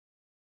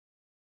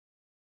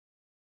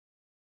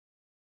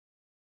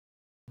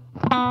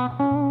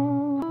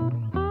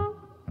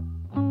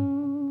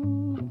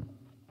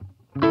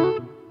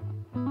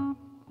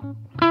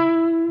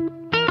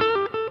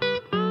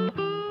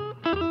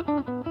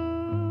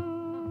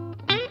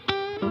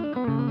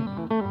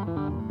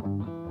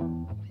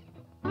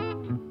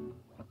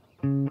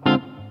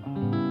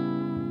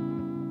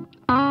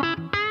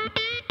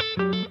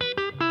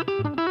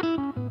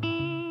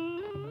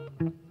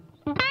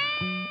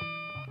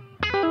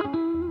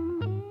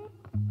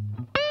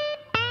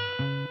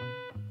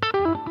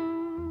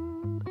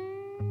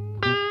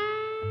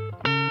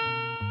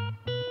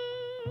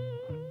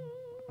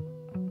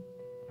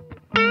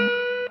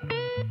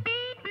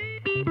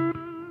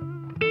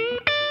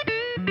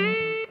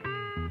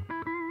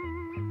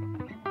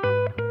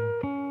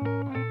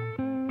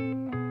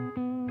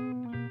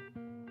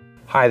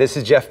Hi, this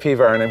is Jeff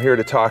Pevar, and I'm here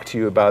to talk to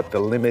you about the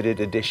limited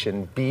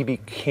edition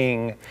B.B.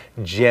 King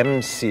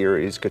Gem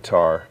Series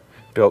guitar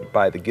built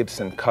by the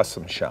Gibson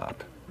Custom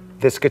Shop.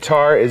 This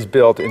guitar is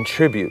built in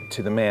tribute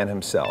to the man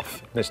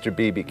himself, Mr.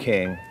 B.B.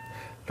 King,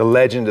 the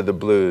legend of the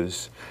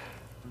blues.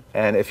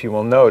 And if you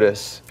will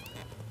notice,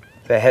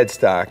 the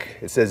headstock,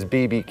 it says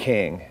B.B.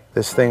 King.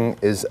 This thing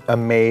is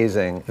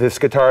amazing. This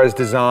guitar is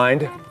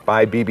designed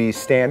by B.B.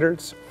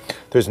 standards.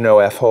 There's no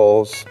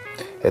F-holes.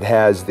 It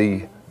has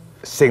the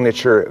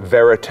signature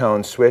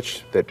Veritone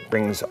switch that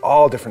brings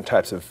all different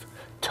types of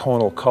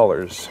tonal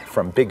colors,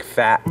 from big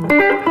fat,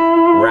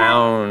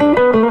 round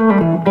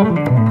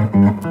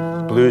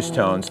blues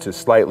tones to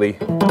slightly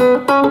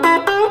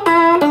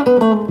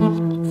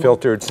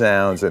filtered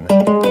sounds and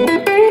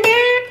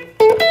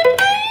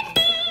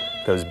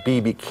those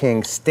B.B.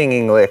 King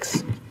stinging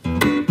licks.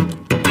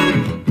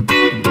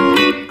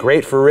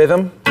 Great for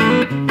rhythm.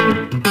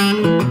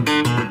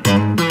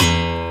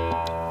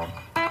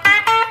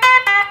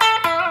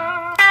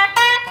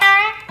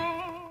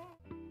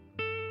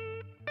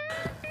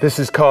 This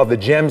is called the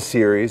Gem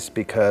Series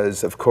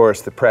because, of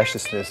course, the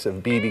preciousness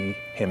of B.B.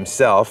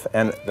 himself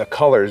and the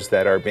colors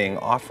that are being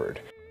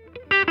offered.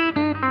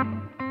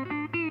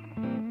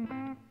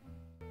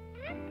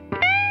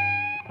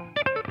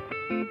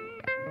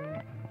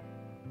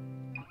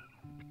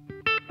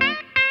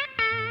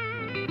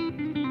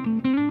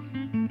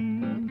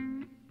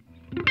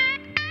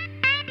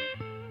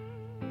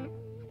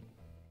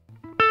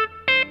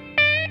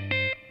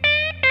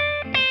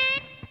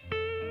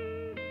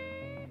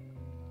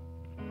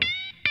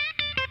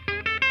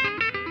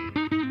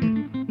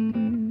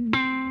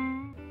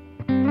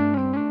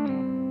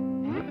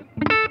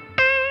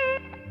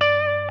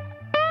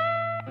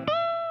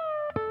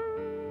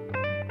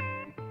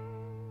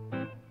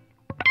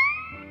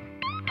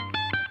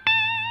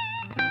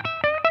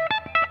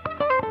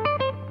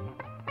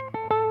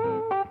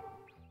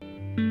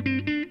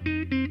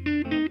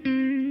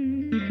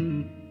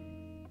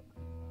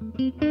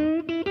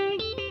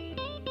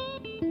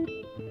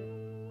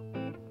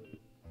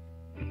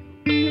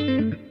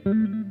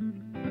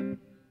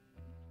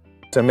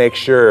 So make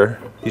sure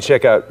you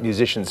check out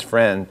Musician's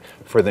Friend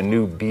for the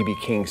new B.B.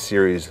 King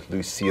Series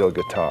Lucille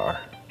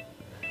guitar.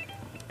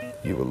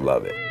 You will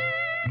love it.